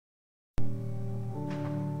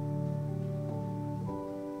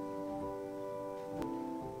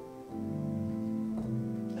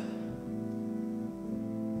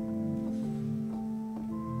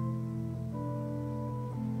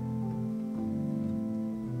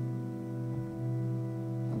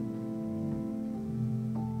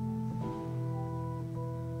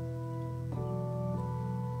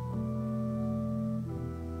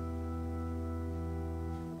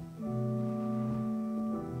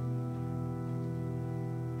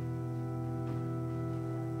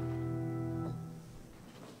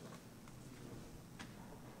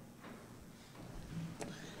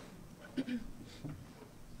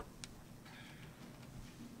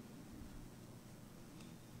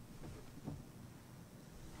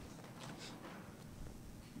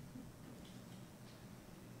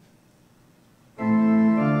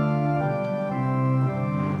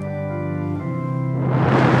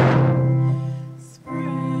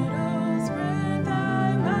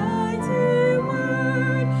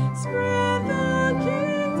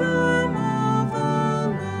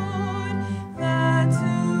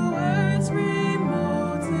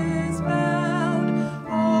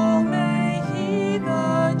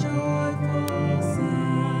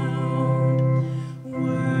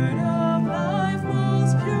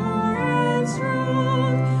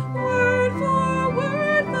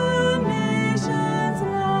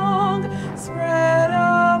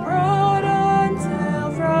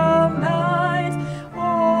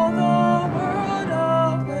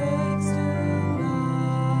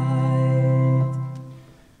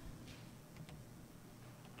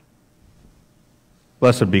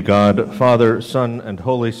Blessed be God, Father, Son, and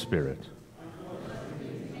Holy Spirit.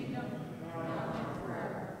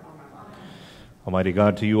 Almighty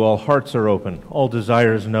God, to you all hearts are open, all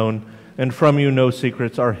desires known, and from you no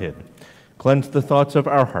secrets are hid. Cleanse the thoughts of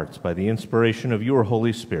our hearts by the inspiration of your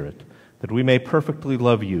Holy Spirit, that we may perfectly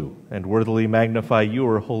love you and worthily magnify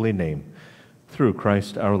your holy name, through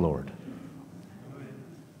Christ our Lord.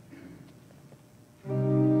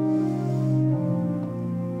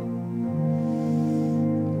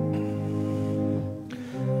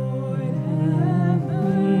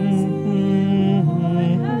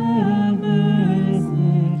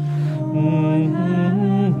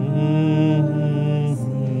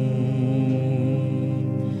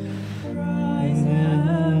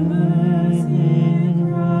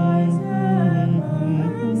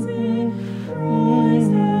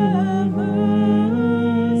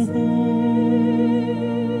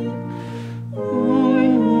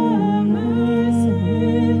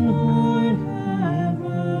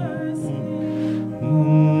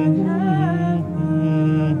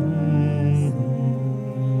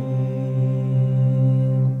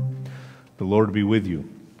 Be with you.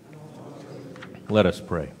 Let us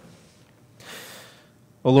pray.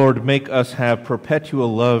 O Lord, make us have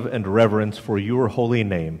perpetual love and reverence for your holy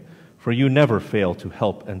name, for you never fail to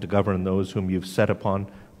help and to govern those whom you've set upon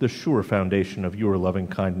the sure foundation of your loving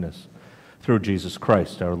kindness, through Jesus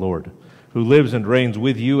Christ our Lord, who lives and reigns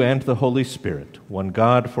with you and the Holy Spirit, one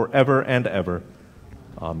God, forever and ever.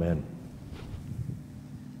 Amen.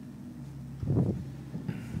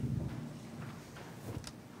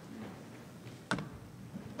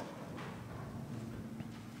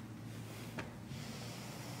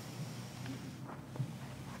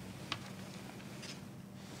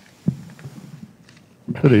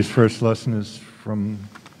 Today's first lesson is from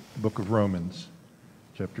the book of Romans,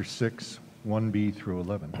 chapter 6, 1b through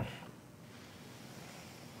 11.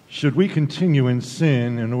 Should we continue in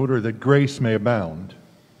sin in order that grace may abound?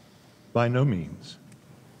 By no means.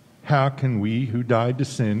 How can we who died to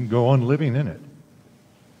sin go on living in it?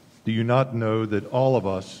 Do you not know that all of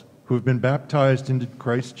us who have been baptized into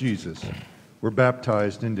Christ Jesus were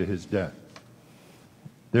baptized into his death?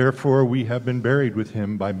 Therefore we have been buried with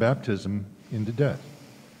him by baptism into death,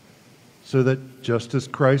 so that just as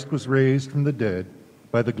Christ was raised from the dead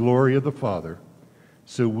by the glory of the Father,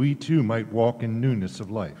 so we too might walk in newness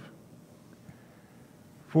of life.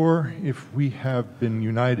 For if we have been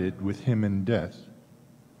united with him in death,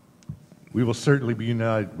 we will certainly be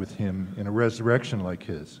united with him in a resurrection like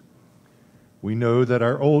his. We know that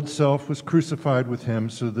our old self was crucified with him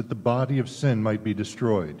so that the body of sin might be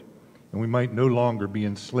destroyed, and we might no longer be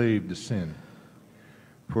enslaved to sin.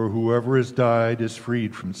 For whoever has died is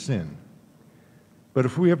freed from sin. But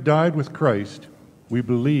if we have died with Christ, we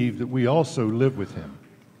believe that we also live with him.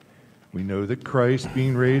 We know that Christ,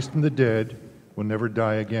 being raised from the dead, will never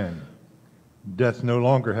die again. Death no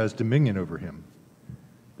longer has dominion over him.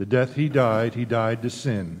 The death he died to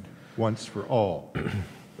sin once for all.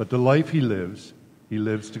 But the life he lives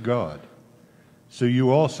to God. So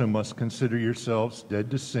you also must consider yourselves dead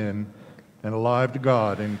to sin and alive to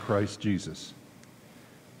God in Christ Jesus.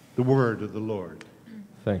 The word of the Lord.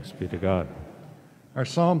 Thanks be to God. Our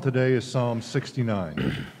psalm today is Psalm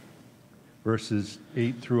 69, verses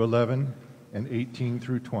 8 through 11 and 18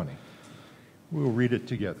 through 20. We'll read it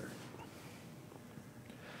together.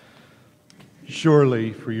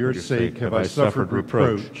 Surely for your sake have I suffered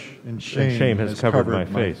reproach, and shame has covered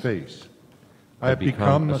my face. I have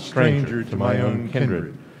become a stranger to my own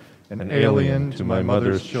kindred, an alien to my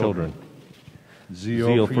mother's children.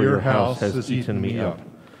 Zeal for your house has eaten me up.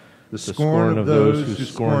 The scorn of those who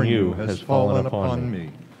scorn you has fallen upon me.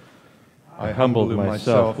 I humbled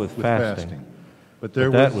myself with fasting, but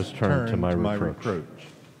that was turned to my reproach.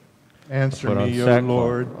 Answer me, O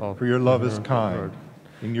Lord, for your love is kind.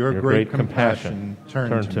 In your great compassion,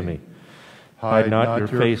 turn to me. Hide not your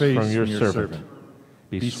face from your servant.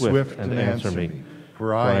 Be swift and answer me,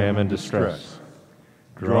 for I am in distress.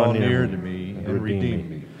 Draw near to me and redeem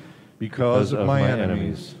me. Because of my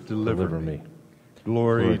enemies, deliver me.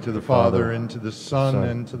 Glory to the Father, and to the Son,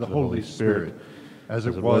 and to the Holy Spirit, as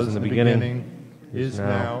it was in the beginning, is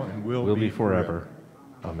now, and will be forever.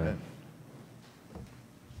 Amen.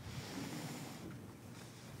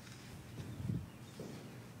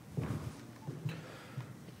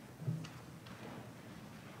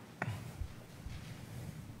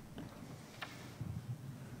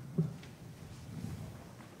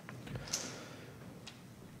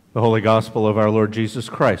 The Holy Gospel of our Lord Jesus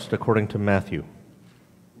Christ according to Matthew.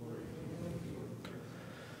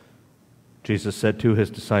 Jesus said to his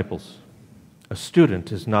disciples, "A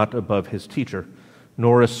student is not above his teacher,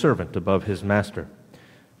 nor a servant above his master.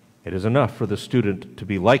 It is enough for the student to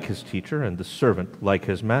be like his teacher and the servant like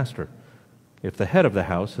his master. If the head of the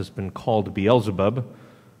house has been called Beelzebub,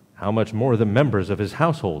 how much more the members of his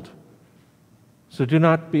household? So do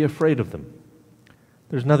not be afraid of them.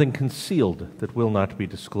 There's nothing concealed that will not be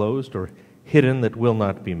disclosed, or hidden that will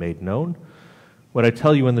not be made known. What I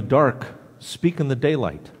tell you in the dark, speak in the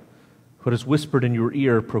daylight. What is whispered in your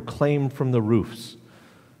ear, proclaim from the roofs.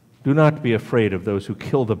 Do not be afraid of those who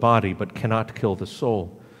kill the body but cannot kill the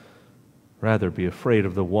soul. Rather, be afraid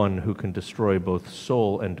of the one who can destroy both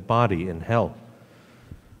soul and body in hell.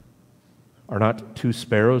 Are not 2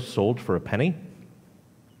 sparrows sold for a penny?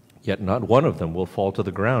 Yet not one of them will fall to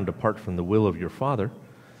the ground apart from the will of your Father,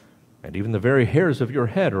 and even the very hairs of your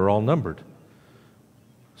head are all numbered.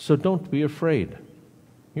 So don't be afraid.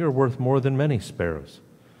 You are worth more than many sparrows.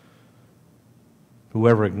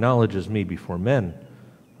 Whoever acknowledges me before men,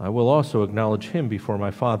 I will also acknowledge him before my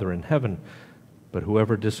Father in heaven. But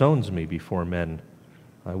whoever disowns me before men,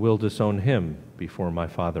 I will disown him before my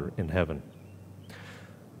Father in heaven.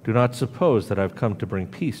 Do not suppose that I've come to bring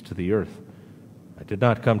peace to the earth. I did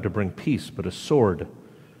not come to bring peace, but a sword.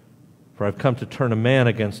 For I've come to turn a man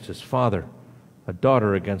against his father, a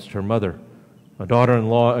daughter against her mother, a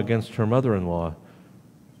daughter-in-law against her mother-in-law.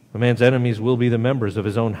 A man's enemies will be the members of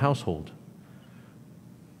his own household.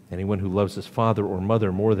 Anyone who loves his father or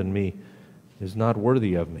mother more than me is not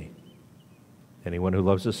worthy of me. Anyone who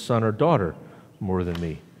loves his son or daughter more than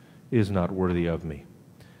me is not worthy of me.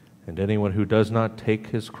 And anyone who does not take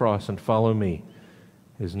his cross and follow me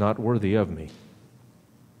is not worthy of me.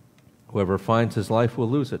 Whoever finds his life will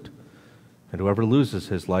lose it, and whoever loses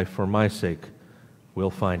his life for my sake will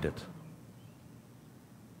find it.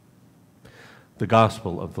 The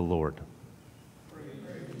Gospel of the Lord.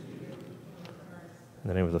 In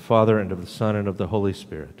the name of the Father, and of the Son, and of the Holy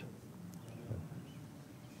Spirit.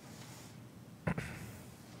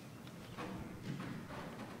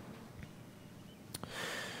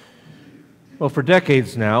 Well, for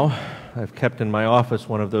decades now, I've kept in my office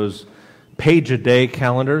one of those page-a-day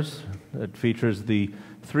calendars that features the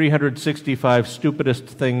 365 stupidest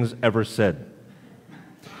things ever said.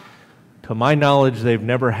 To my knowledge, they've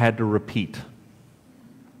never had to repeat.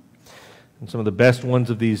 And some of the best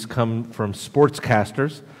ones of these come from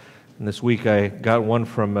sportscasters. And this week I got one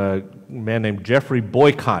from a man named Jeffrey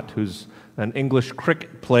Boycott, who's an English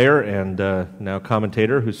cricket player and now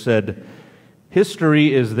commentator, who said,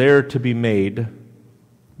 "History is there to be made,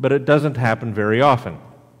 but it doesn't happen very often."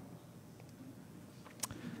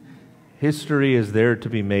 History is there to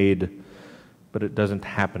be made, but it doesn't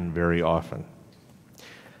happen very often.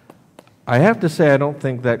 I have to say I don't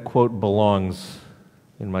think that quote belongs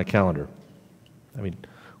in my calendar. I mean,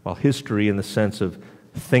 while history in the sense of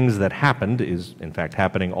things that happened is in fact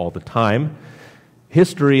happening all the time,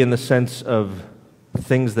 history in the sense of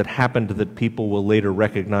things that happened that people will later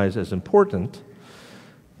recognize as important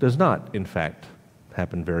does not, in fact,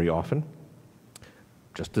 happen very often.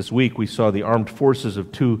 Just this week, we saw the armed forces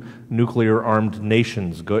of 2 nuclear-armed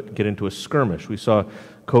nations get into a skirmish. We saw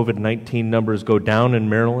COVID-19 numbers go down in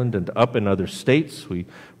Maryland and up in other states. We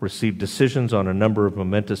received decisions on a number of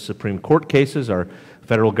momentous Supreme Court cases. Our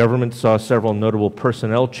federal government saw several notable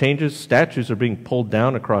personnel changes. Statues are being pulled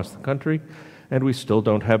down across the country, and we still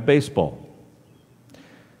don't have baseball.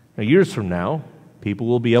 Now, years from now, people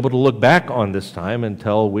will be able to look back on this time and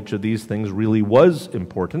tell which of these things really was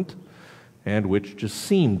important and which just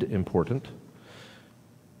seemed important.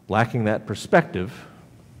 Lacking that perspective,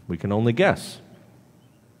 we can only guess.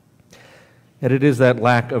 And it is that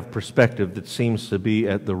lack of perspective that seems to be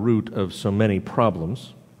at the root of so many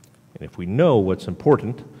problems. And if we know what's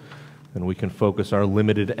important, then we can focus our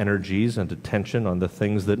limited energies and attention on the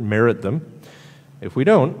things that merit them. If we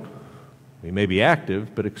don't, we may be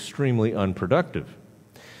active, but extremely unproductive.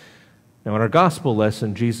 Now, in our gospel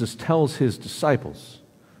lesson, Jesus tells his disciples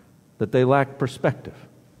that they lack perspective,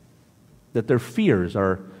 that their fears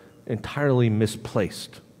are entirely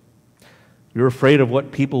misplaced. You're afraid of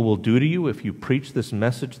what people will do to you if you preach this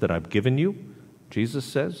message that I've given you, Jesus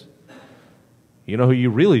says. You know who you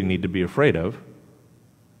really need to be afraid of?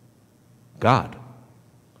 God.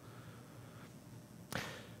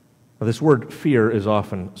 Now, this word fear is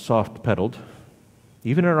often soft-pedaled.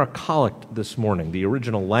 Even in our collect this morning, the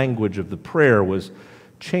original language of the prayer was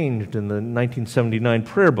changed in the 1979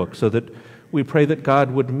 prayer book so that we pray that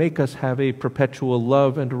God would make us have a perpetual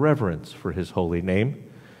love and reverence for his holy name,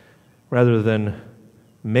 rather than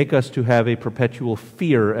make us to have a perpetual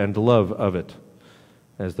fear and love of it,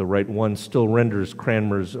 as the right one still renders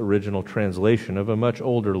Cranmer's original translation of a much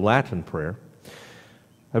older Latin prayer.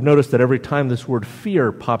 I've noticed that every time this word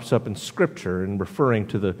fear pops up in Scripture in referring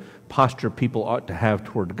to the posture people ought to have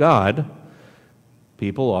toward God,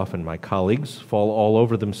 people, often my colleagues, fall all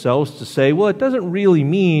over themselves to say, well, it doesn't really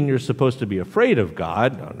mean you're supposed to be afraid of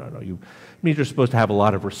God. No. It means you're supposed to have a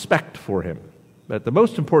lot of respect for Him. But the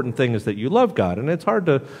most important thing is that you love God, and it's hard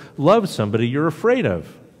to love somebody you're afraid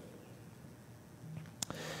of.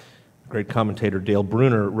 Great commentator Dale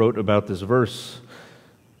Bruner wrote about this verse,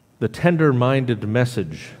 "The tender-minded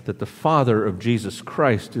message that the Father of Jesus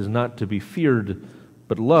Christ is not to be feared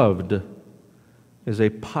but loved is a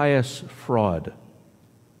pious fraud."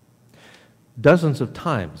 Dozens of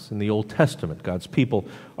times in the Old Testament, God's people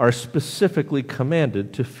are specifically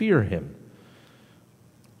commanded to fear Him.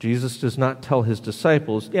 Jesus does not tell His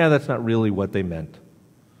disciples, that's not really what they meant.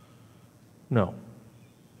 No.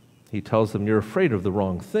 He tells them, you're afraid of the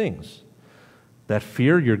wrong things. That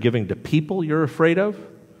fear you're giving to people you're afraid of.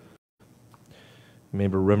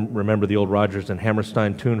 Maybe remember the old Rodgers and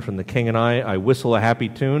Hammerstein tune from The King and I Whistle a Happy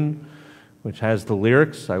Tune, which has the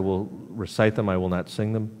lyrics. I will recite them, I will not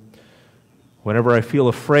sing them. Whenever I feel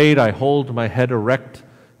afraid, I hold my head erect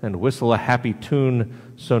and whistle a happy tune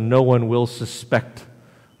so no one will suspect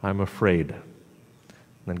I'm afraid. And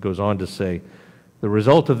then goes on to say, the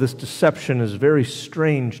result of this deception is very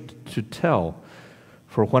strange to tell,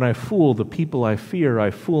 for when I fool the people I fear,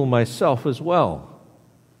 I fool myself as well.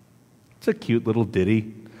 It's a cute little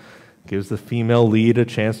ditty. Gives the female lead a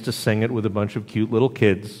chance to sing it with a bunch of cute little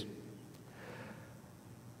kids.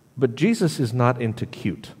 But Jesus is not into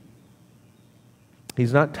cute.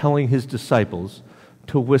 He's not telling His disciples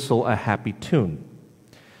to whistle a happy tune.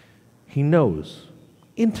 He knows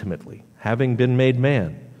intimately, having been made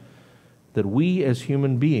man, that we as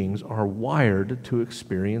human beings are wired to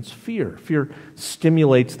experience fear. Fear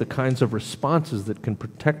stimulates the kinds of responses that can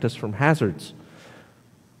protect us from hazards.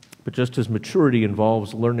 But just as maturity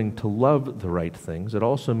involves learning to love the right things, it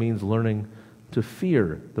also means learning to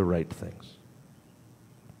fear the right things.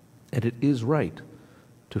 And it is right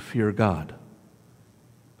to fear God.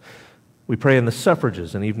 We pray in the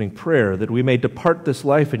suffrages and evening prayer that we may depart this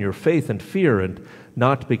life in your faith and fear and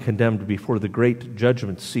not be condemned before the great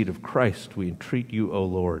judgment seat of Christ. We entreat you, O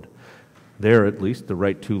Lord. There, at least, the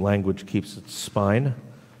right to language keeps its spine.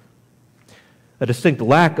 A distinct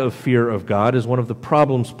lack of fear of God is one of the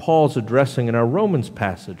problems Paul's addressing in our Romans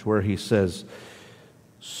passage, where he says,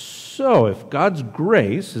 so if God's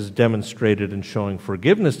grace is demonstrated in showing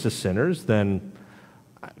forgiveness to sinners, then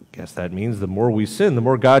I guess that means the more we sin, the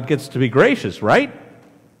more God gets to be gracious, right?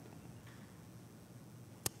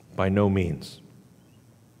 By no means.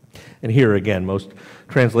 And here again, most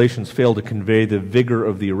translations fail to convey the vigor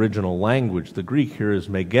of the original language. The Greek here is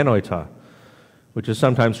me genoita, which is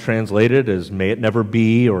sometimes translated as may it never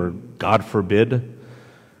be or God forbid.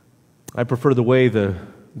 I prefer the way the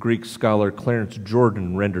Greek scholar Clarence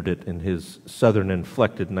Jordan rendered it in his Southern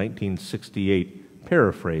inflected 1968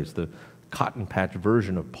 paraphrase, the cotton patch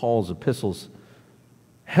version of Paul's epistles.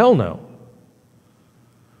 Hell no.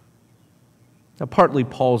 Now, partly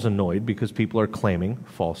Paul's annoyed because people are claiming,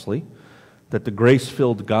 falsely, that the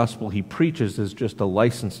grace-filled gospel he preaches is just a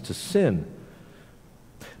license to sin.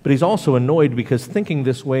 But he's also annoyed because thinking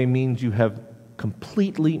this way means you have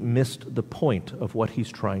completely missed the point of what he's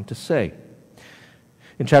trying to say.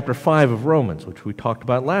 In chapter 5 of Romans, which we talked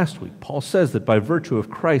about last week, Paul says that by virtue of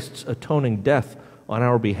Christ's atoning death on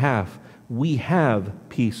our behalf, we have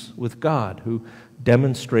peace with God, who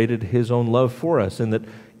demonstrated His own love for us, and that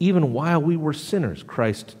even while we were sinners,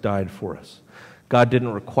 Christ died for us. God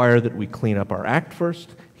didn't require that we clean up our act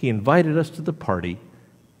first. He invited us to the party,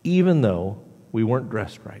 even though we weren't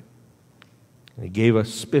dressed right. And He gave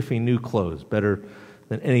us spiffy new clothes, better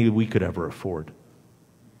than any we could ever afford.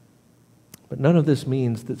 But none of this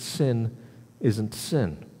means that sin isn't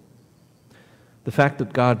sin. The fact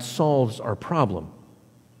that God solves our problem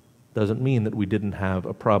doesn't mean that we didn't have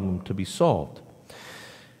a problem to be solved.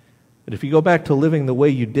 But if you go back to living the way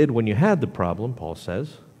you did when you had the problem, Paul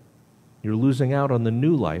says, you're losing out on the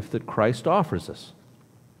new life that Christ offers us.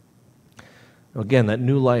 Now again, that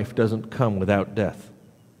new life doesn't come without death.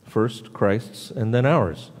 First Christ's and then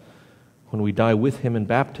ours, when we die with Him in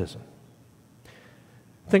baptism.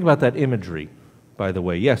 Think about that imagery, by the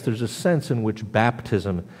way. Yes, there's a sense in which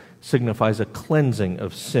baptism signifies a cleansing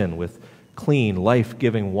of sin with clean,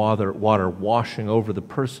 life-giving water washing over the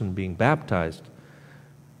person being baptized.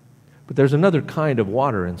 But there's another kind of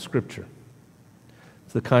water in Scripture.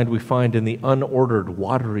 It's the kind we find in the unordered,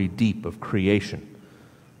 watery deep of creation,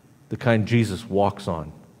 the kind Jesus walks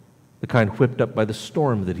on, the kind whipped up by the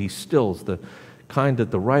storm that He stills, the kind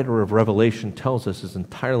that the writer of Revelation tells us is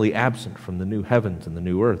entirely absent from the new heavens and the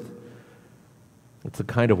new earth. It's the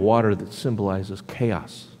kind of water that symbolizes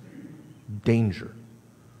chaos, danger,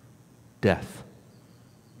 death.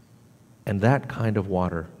 And that kind of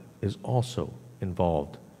water is also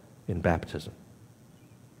involved in baptism.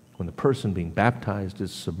 When the person being baptized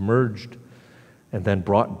is submerged and then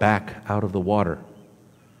brought back out of the water,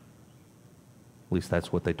 at least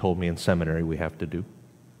that's what they told me in seminary we have to do.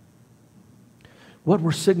 What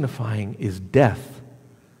we're signifying is death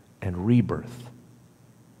and rebirth.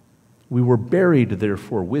 We were buried,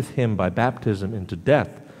 therefore, with him by baptism into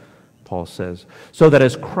death, Paul says, so that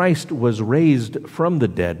as Christ was raised from the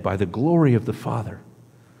dead by the glory of the Father,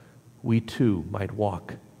 we too might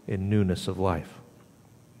walk in newness of life.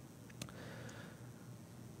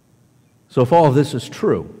 So if all of this is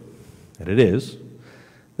true, and it is,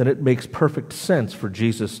 then it makes perfect sense for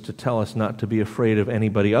Jesus to tell us not to be afraid of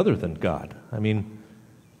anybody other than God. I mean,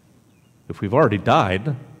 if we've already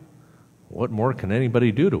died, what more can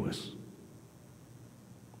anybody do to us?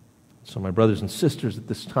 So my brothers and sisters, at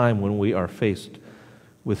this time when we are faced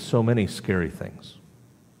with so many scary things,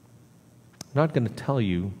 I'm not going to tell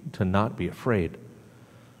you to not be afraid.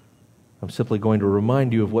 I'm simply going to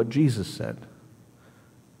remind you of what Jesus said,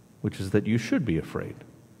 which is that you should be afraid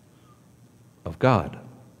of God.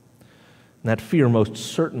 And that fear most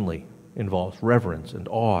certainly involves reverence and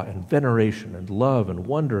awe and veneration and love and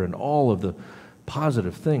wonder and all of the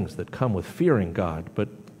positive things that come with fearing God. But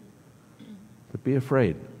be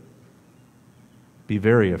afraid. Be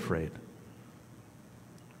very afraid.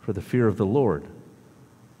 For the fear of the Lord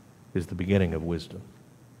is the beginning of wisdom.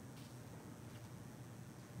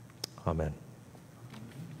 Amen.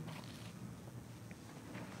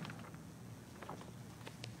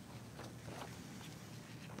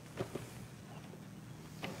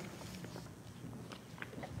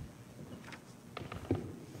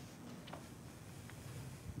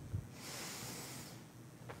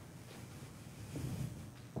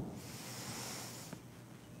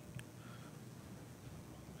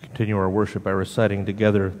 Continue our worship by reciting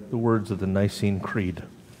together the words of the Nicene Creed.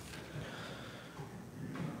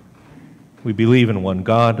 We believe in one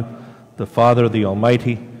God, the Father, the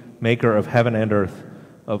Almighty, maker of heaven and earth,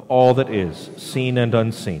 of all that is, seen and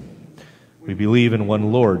unseen. We believe in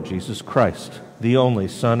one Lord, Jesus Christ, the only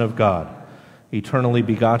Son of God, eternally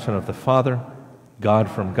begotten of the Father, God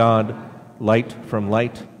from God, light from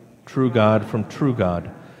light, true God from true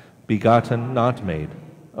God, begotten, not made,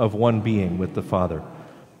 of one being with the Father.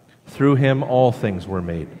 Through him all things were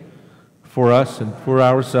made, for us and for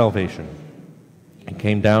our salvation, and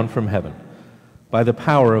came down from heaven. By the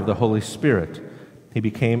power of the Holy Spirit, he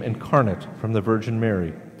became incarnate from the Virgin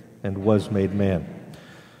Mary and was made man.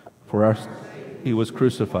 For us he was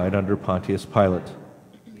crucified under Pontius Pilate.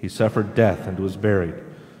 He suffered death and was buried.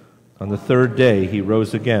 On the third day he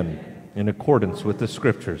rose again, in accordance with the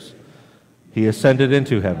Scriptures. He ascended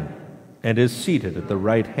into heaven and is seated at the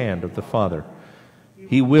right hand of the Father.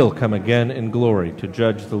 He will come again in glory to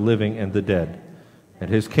judge the living and the dead, and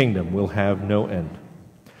his kingdom will have no end.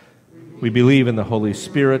 We believe in the Holy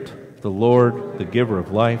Spirit, the Lord, the giver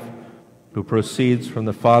of life, who proceeds from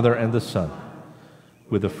the Father and the Son.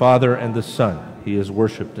 With the Father and the Son he is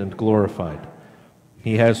worshipped and glorified.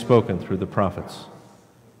 He has spoken through the prophets.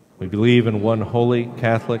 We believe in one holy,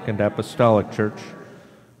 Catholic, and Apostolic Church.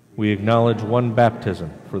 We acknowledge one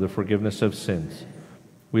baptism for the forgiveness of sins.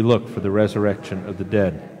 We look for the resurrection of the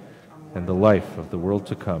dead and the life of the world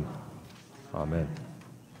to come. Amen.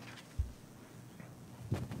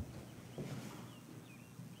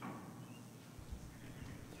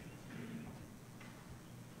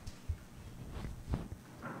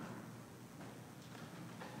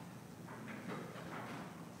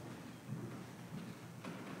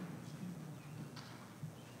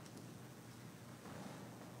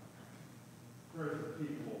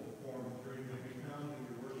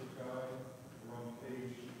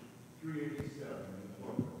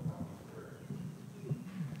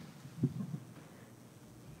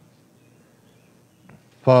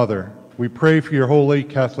 Father, we pray for your holy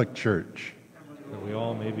Catholic Church, that we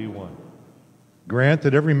all may be one. Grant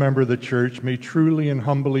that every member of the Church may truly and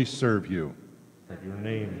humbly serve you, that your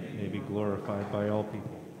name may be glorified by all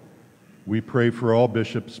people. We pray for all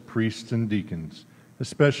bishops, priests, and deacons,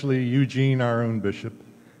 especially Eugene, our own bishop,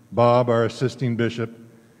 Bob, our assisting bishop,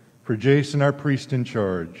 for Jason, our priest in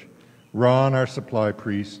charge, Ron, our supply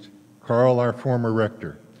priest, Carl, our former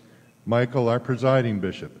rector, Michael, our presiding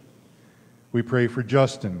bishop. We pray for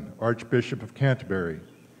Justin, Archbishop of Canterbury,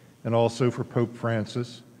 and also for Pope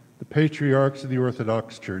Francis, the patriarchs of the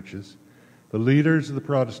Orthodox churches, the leaders of the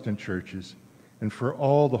Protestant churches, and for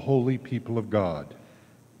all the holy people of God,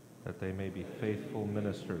 that they may be faithful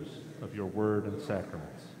ministers of your word and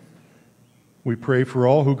sacraments. We pray for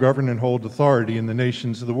all who govern and hold authority in the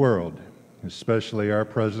nations of the world, especially our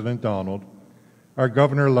President Donald, our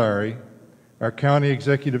Governor Larry, our County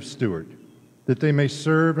Executive Stewart, that they may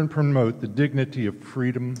serve and promote the dignity of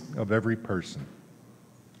freedom of every person.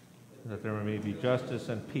 That there may be justice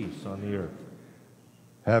and peace on the earth.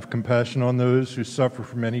 Have compassion on those who suffer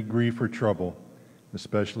from any grief or trouble,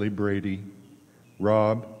 especially Brady,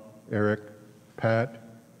 Rob, Eric, Pat,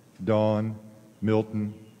 Dawn,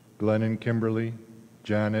 Milton, Glenn and Kimberly,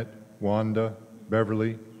 Janet, Wanda,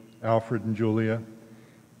 Beverly, Alfred and Julia,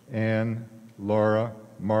 Ann, Laura,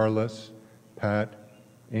 Marlis, Pat,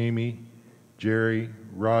 Amy, Jerry,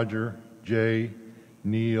 Roger, Jay,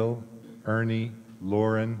 Neil, Ernie,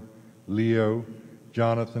 Lauren, Leo,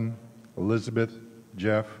 Jonathan, Elizabeth,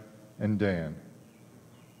 Jeff, and Dan.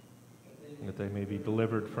 That they may be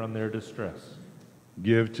delivered from their distress.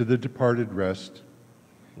 Give to the departed rest.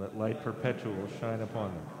 Let light perpetual shine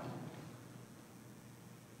upon them.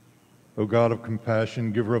 O God of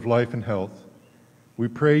compassion, giver of life and health, we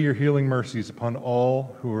pray your healing mercies upon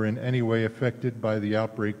all who are in any way affected by the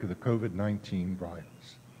outbreak of the COVID-19 virus.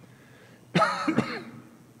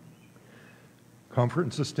 Comfort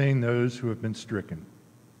and sustain those who have been stricken.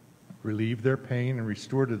 Relieve their pain and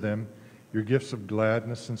restore to them your gifts of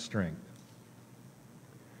gladness and strength.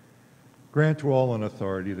 Grant to all in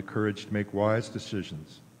authority the courage to make wise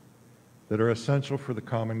decisions that are essential for the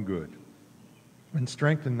common good, and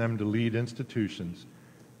strengthen them to lead institutions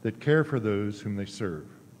that care for those whom they serve.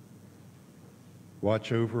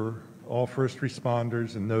 Watch over all first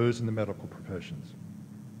responders and those in the medical professions,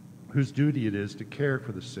 whose duty it is to care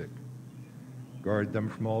for the sick, guard them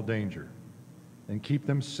from all danger, and keep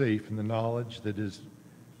them safe in the knowledge that is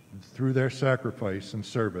through their sacrifice and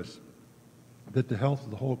service that the health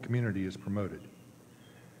of the whole community is promoted.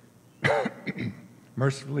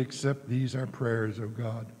 Mercifully accept these our prayers, O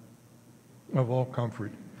God, of all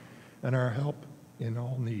comfort and our help in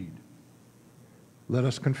all need. Let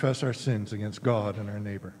us confess our sins against God and our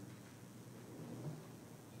neighbor.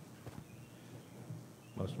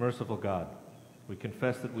 Most merciful God, we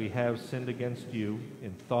confess that we have sinned against you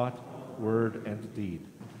in thought, word, and deed,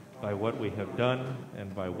 by what we have done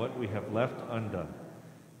and by what we have left undone.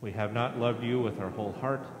 We have not loved you with our whole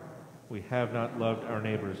heart. We have not loved our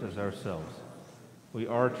neighbors as ourselves. We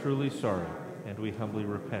are truly sorry, and we humbly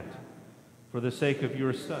repent. For the sake of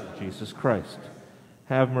your Son, Jesus Christ,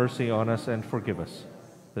 have mercy on us and forgive us,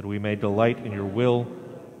 that we may delight in your will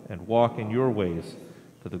and walk in your ways,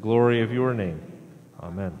 to the glory of your name.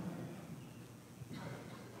 Amen.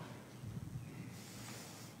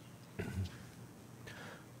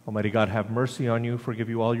 Almighty God, have mercy on you, forgive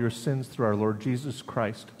you all your sins through our Lord Jesus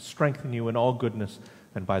Christ, strengthen you in all goodness,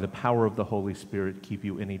 and by the power of the Holy Spirit, keep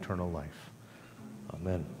you in eternal life.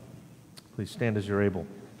 Amen. Please stand as you're able.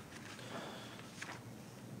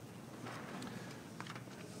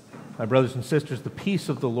 My brothers and sisters, the peace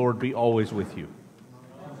of the Lord be always with you.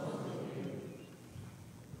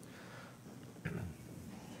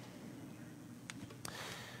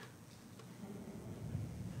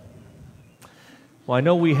 Well, I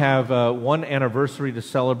know we have one anniversary to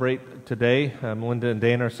celebrate today. Melinda and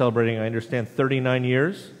Dana are celebrating, I understand, 39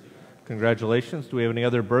 years. Congratulations. Do we have any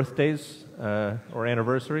other birthdays or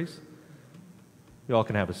anniversaries? You all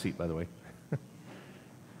can have a seat, by the way.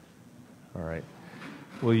 All right.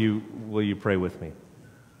 Will you pray with me?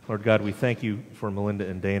 Lord God, we thank you for Melinda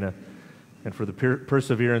and Dana and for the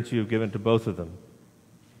perseverance you have given to both of them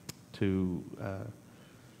to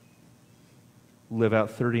live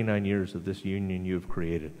out 39 years of this union you have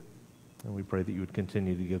created. And we pray that you would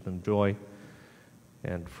continue to give them joy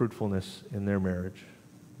and fruitfulness in their marriage.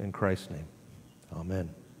 In Christ's name, amen.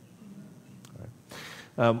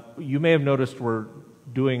 All right. You may have noticed we're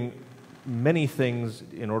doing many things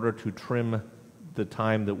in order to trim the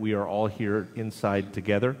time that we are all here inside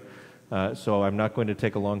together. So I'm not going to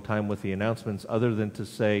take a long time with the announcements other than to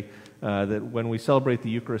say that when we celebrate the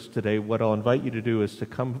Eucharist today, what I'll invite you to do is to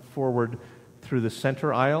come forward through the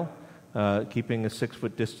center aisle, keeping a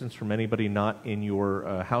 6-foot distance from anybody not in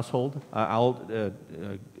your household. I'll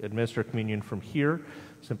administer communion from here.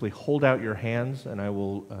 Simply hold out your hands, and I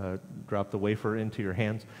will drop the wafer into your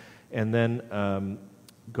hands. And then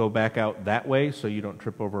go back out that way so you don't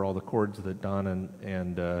trip over all the cords that Don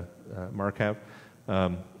and Mark have.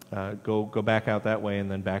 Go back out that way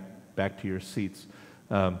and then back to your seats.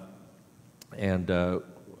 I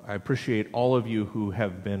appreciate all of you who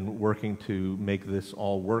have been working to make this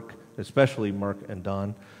all work, especially Mark and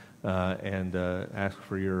Don. and ask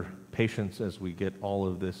for your patience as we get all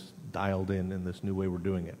of this dialed in this new way we're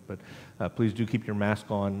doing it. But please do keep your mask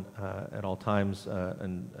on at all times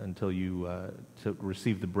until you to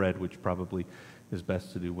receive the bread, which probably is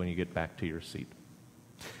best to do when you get back to your seat.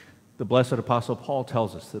 The blessed Apostle Paul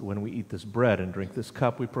tells us that when we eat this bread and drink this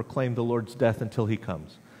cup, we proclaim the Lord's death until he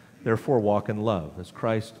comes. Therefore walk in love, as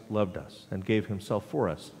Christ loved us and gave himself for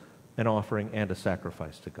us, an offering and a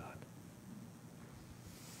sacrifice to God.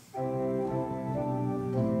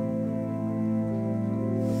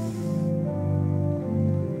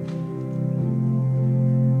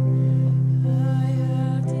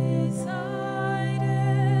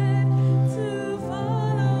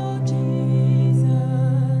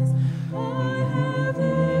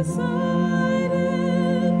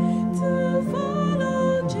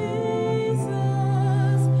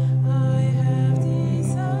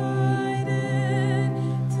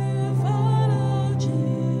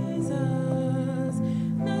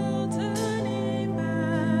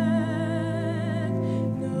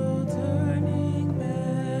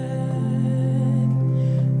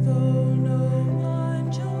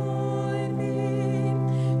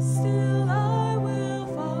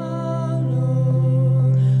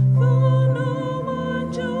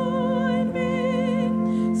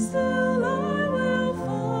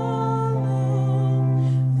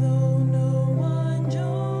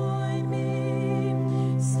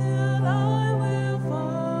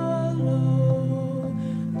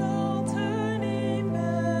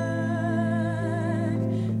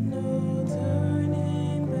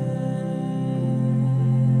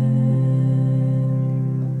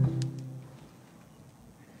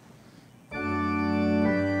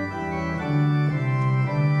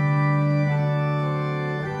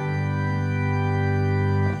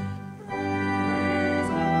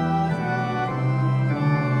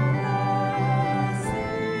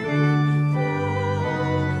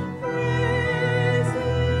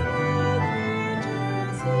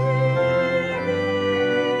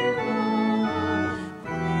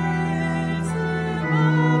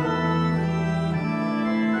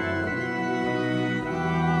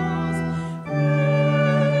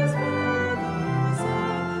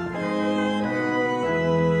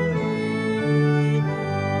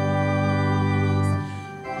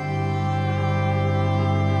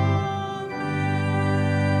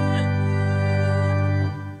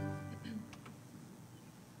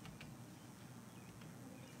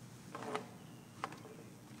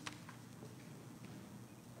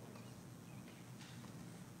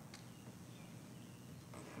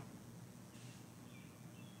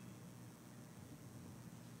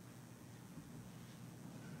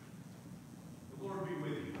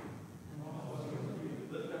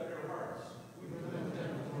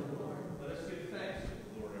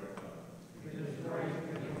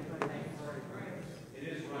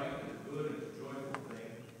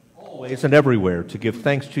 And everywhere to give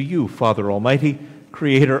thanks to you, Father Almighty,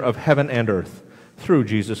 Creator of heaven and earth, through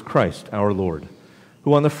Jesus Christ our Lord,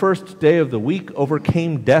 who on the first day of the week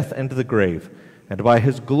overcame death and the grave, and by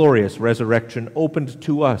his glorious resurrection opened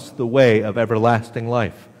to us the way of everlasting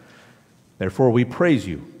life. Therefore we praise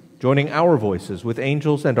you, joining our voices with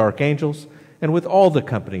angels and archangels, and with all the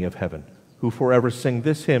company of heaven, who forever sing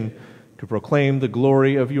this hymn to proclaim the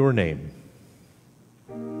glory of your name.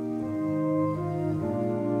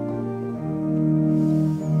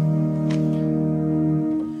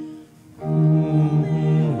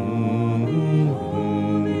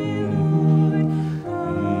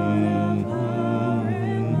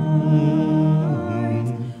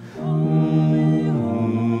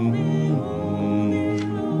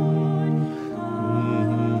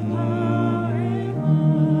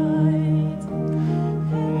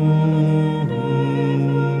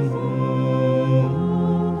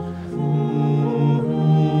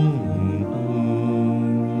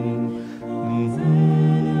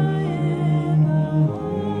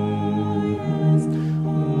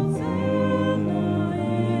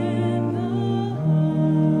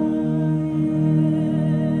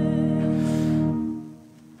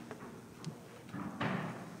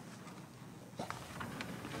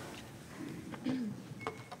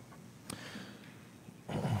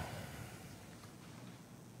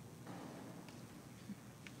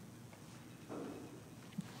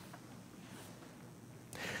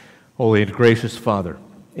 Holy and gracious Father,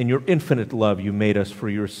 in your infinite love you made us for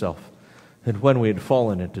yourself, and when we had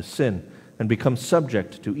fallen into sin and become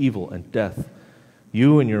subject to evil and death,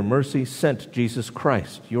 you in your mercy sent Jesus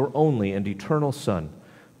Christ, your only and eternal Son,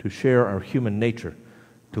 to share our human nature,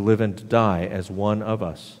 to live and die as one of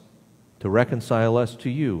us, to reconcile us to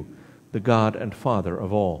you, the God and Father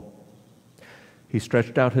of all. He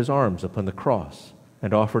stretched out his arms upon the cross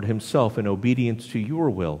and offered himself in obedience to your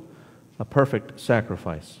will, a perfect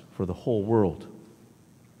sacrifice for the whole world.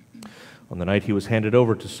 On the night he was handed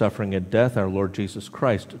over to suffering and death, our Lord Jesus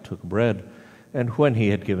Christ took bread, and when he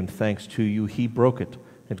had given thanks to you, he broke it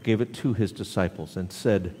and gave it to his disciples and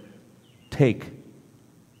said, "Take,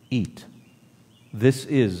 eat. This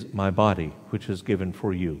is my body, which is given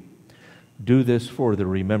for you. Do this for the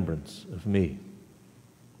remembrance of me."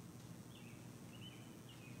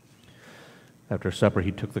 After supper,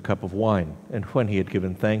 he took the cup of wine, and when he had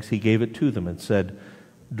given thanks, he gave it to them and said,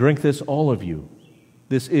 "Drink this, all of you.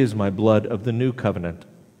 This is my blood of the new covenant,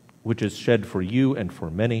 which is shed for you and for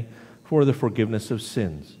many for the forgiveness of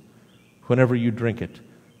sins. Whenever you drink it,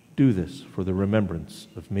 do this for the remembrance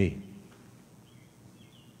of me."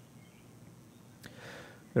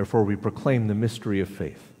 Therefore, we proclaim the mystery of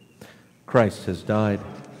faith. Christ has died.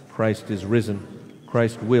 Christ is risen.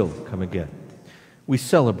 Christ will come again. We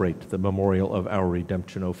celebrate the memorial of our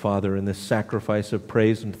redemption, O Father, in this sacrifice of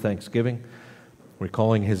praise and thanksgiving.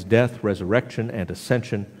 Recalling his death, resurrection, and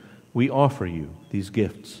ascension, we offer you these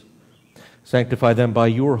gifts. Sanctify them by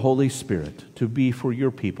your Holy Spirit to be for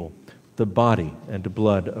your people the body and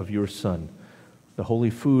blood of your Son, the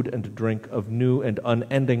holy food and drink of new and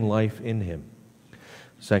unending life in him.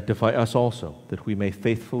 Sanctify us also, that we may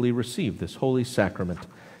faithfully receive this holy sacrament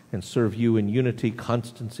and serve you in unity,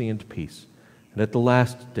 constancy, and peace. And at the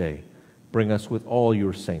last day, bring us with all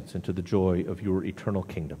your saints into the joy of your eternal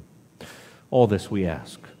kingdom. All this we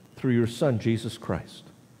ask through your Son, Jesus Christ.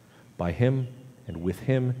 By him, and with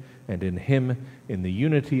him, and in him, in the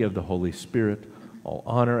unity of the Holy Spirit, all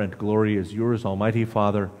honor and glory is yours, Almighty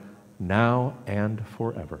Father, now and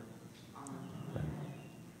forever. Amen.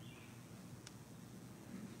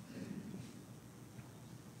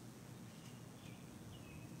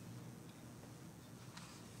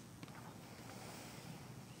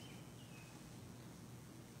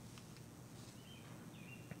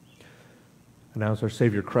 And now, as our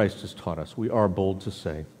Savior Christ has taught us, we are bold to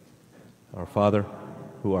say, "Our Father,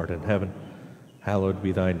 who art in heaven, hallowed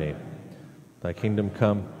be thy name. Thy kingdom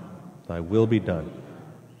come, thy will be done,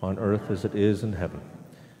 on earth as it is in heaven.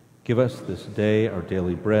 Give us this day our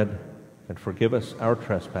daily bread, and forgive us our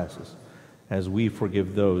trespasses, as we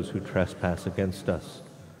forgive those who trespass against us.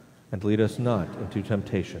 And lead us not into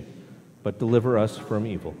temptation, but deliver us from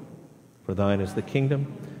evil. For thine is the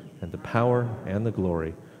kingdom, and the power, and the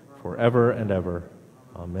glory, forever and ever.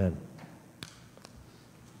 Amen."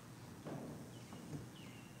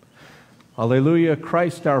 Alleluia,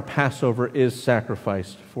 Christ our Passover is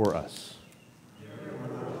sacrificed for us.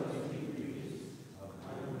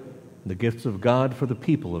 The gifts of God for the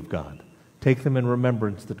people of God. Take them in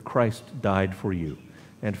remembrance that Christ died for you,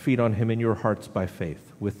 and feed on him in your hearts by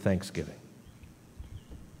faith with thanksgiving.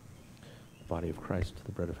 The body of Christ,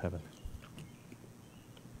 the bread of heaven.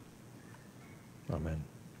 Amen.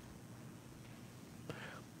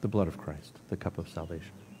 The blood of Christ, the cup of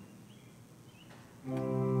salvation.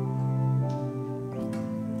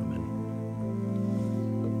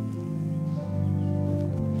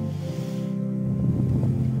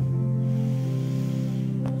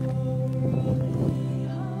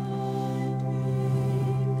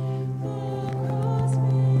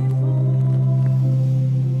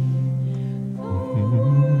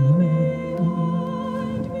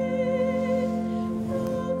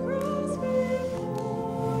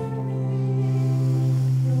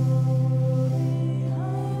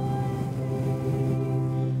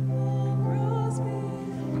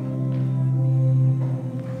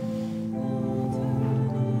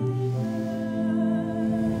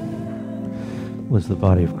 Was the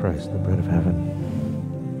body of Christ, the bread of heaven.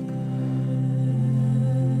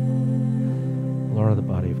 Laura, the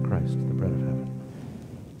body of Christ, the bread of heaven.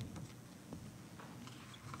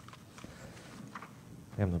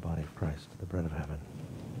 I am the body of Christ, the bread of heaven.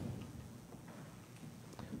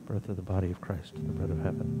 Bertha, the body of Christ, the bread of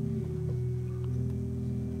heaven.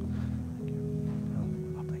 Thank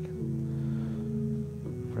you. Oh, thank you.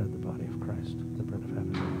 Fred, the body of Christ, the bread of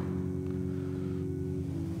heaven.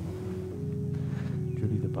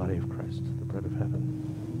 Judy, the body of Christ, the bread of heaven.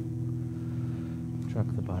 Chuck,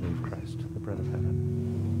 the body of Christ, the bread of heaven.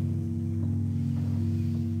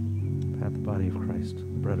 Pat, the body of Christ, the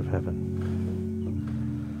bread of heaven.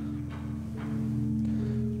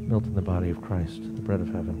 Milton, the body of Christ, the bread of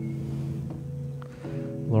heaven.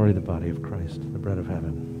 Lori, the body of Christ, the bread of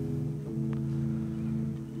heaven.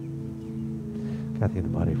 Kathy, the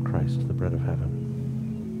body of Christ, the bread of heaven.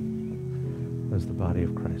 Liz, the body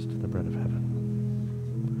of Christ, the bread of heaven.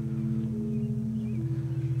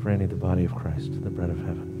 Franny, the body of Christ, the bread of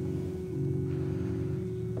heaven.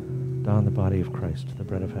 Don, the body of Christ, the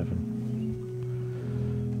bread of heaven.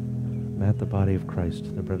 Matt, the body of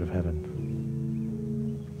Christ, the bread of heaven.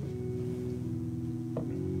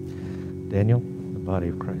 Daniel, the body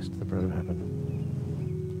of Christ, the bread of heaven.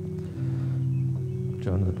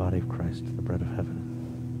 Jonah, the body of Christ, the bread of heaven.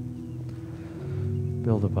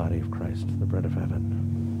 Bill, the body of Christ, the bread of heaven.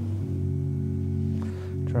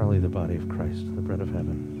 Charlie, the body of Christ, the bread of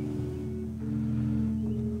heaven.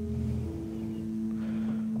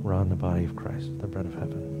 Ron, the body of Christ, the bread of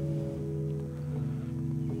heaven.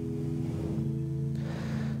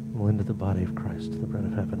 Melinda, the body of Christ, the bread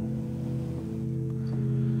of heaven.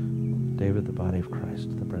 David, the body of Christ,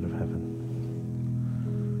 the bread of heaven.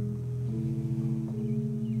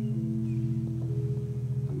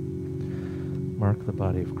 Mark, the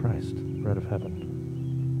body of Christ, the bread of heaven.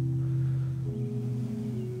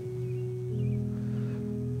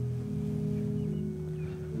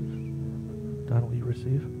 Don, will you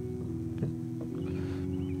receive? Okay.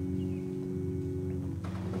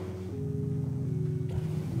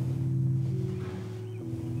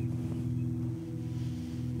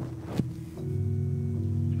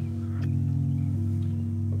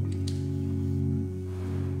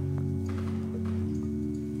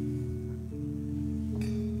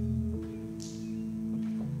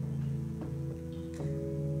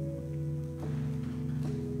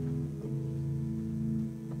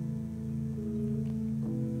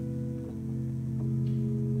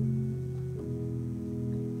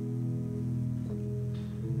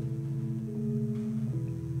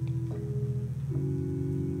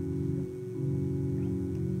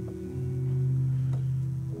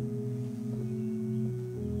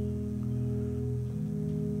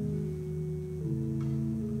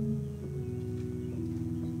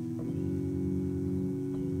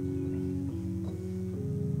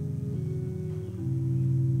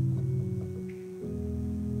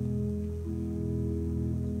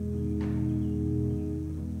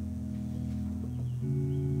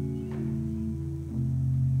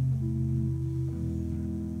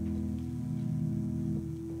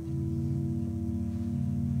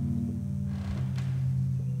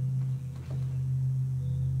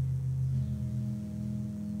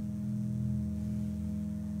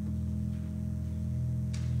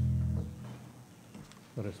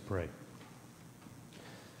 Let us pray.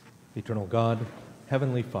 Eternal God,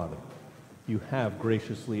 Heavenly Father, you have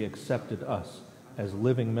graciously accepted us as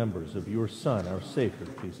living members of your Son, our Savior,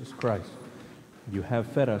 Jesus Christ. You have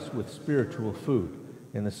fed us with spiritual food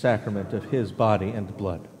in the sacrament of his body and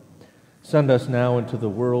blood. Send us now into the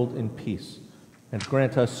world in peace, and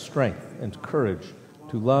grant us strength and courage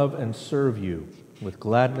to love and serve you with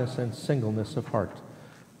gladness and singleness of heart,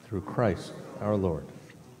 through Christ our Lord.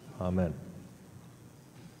 Amen.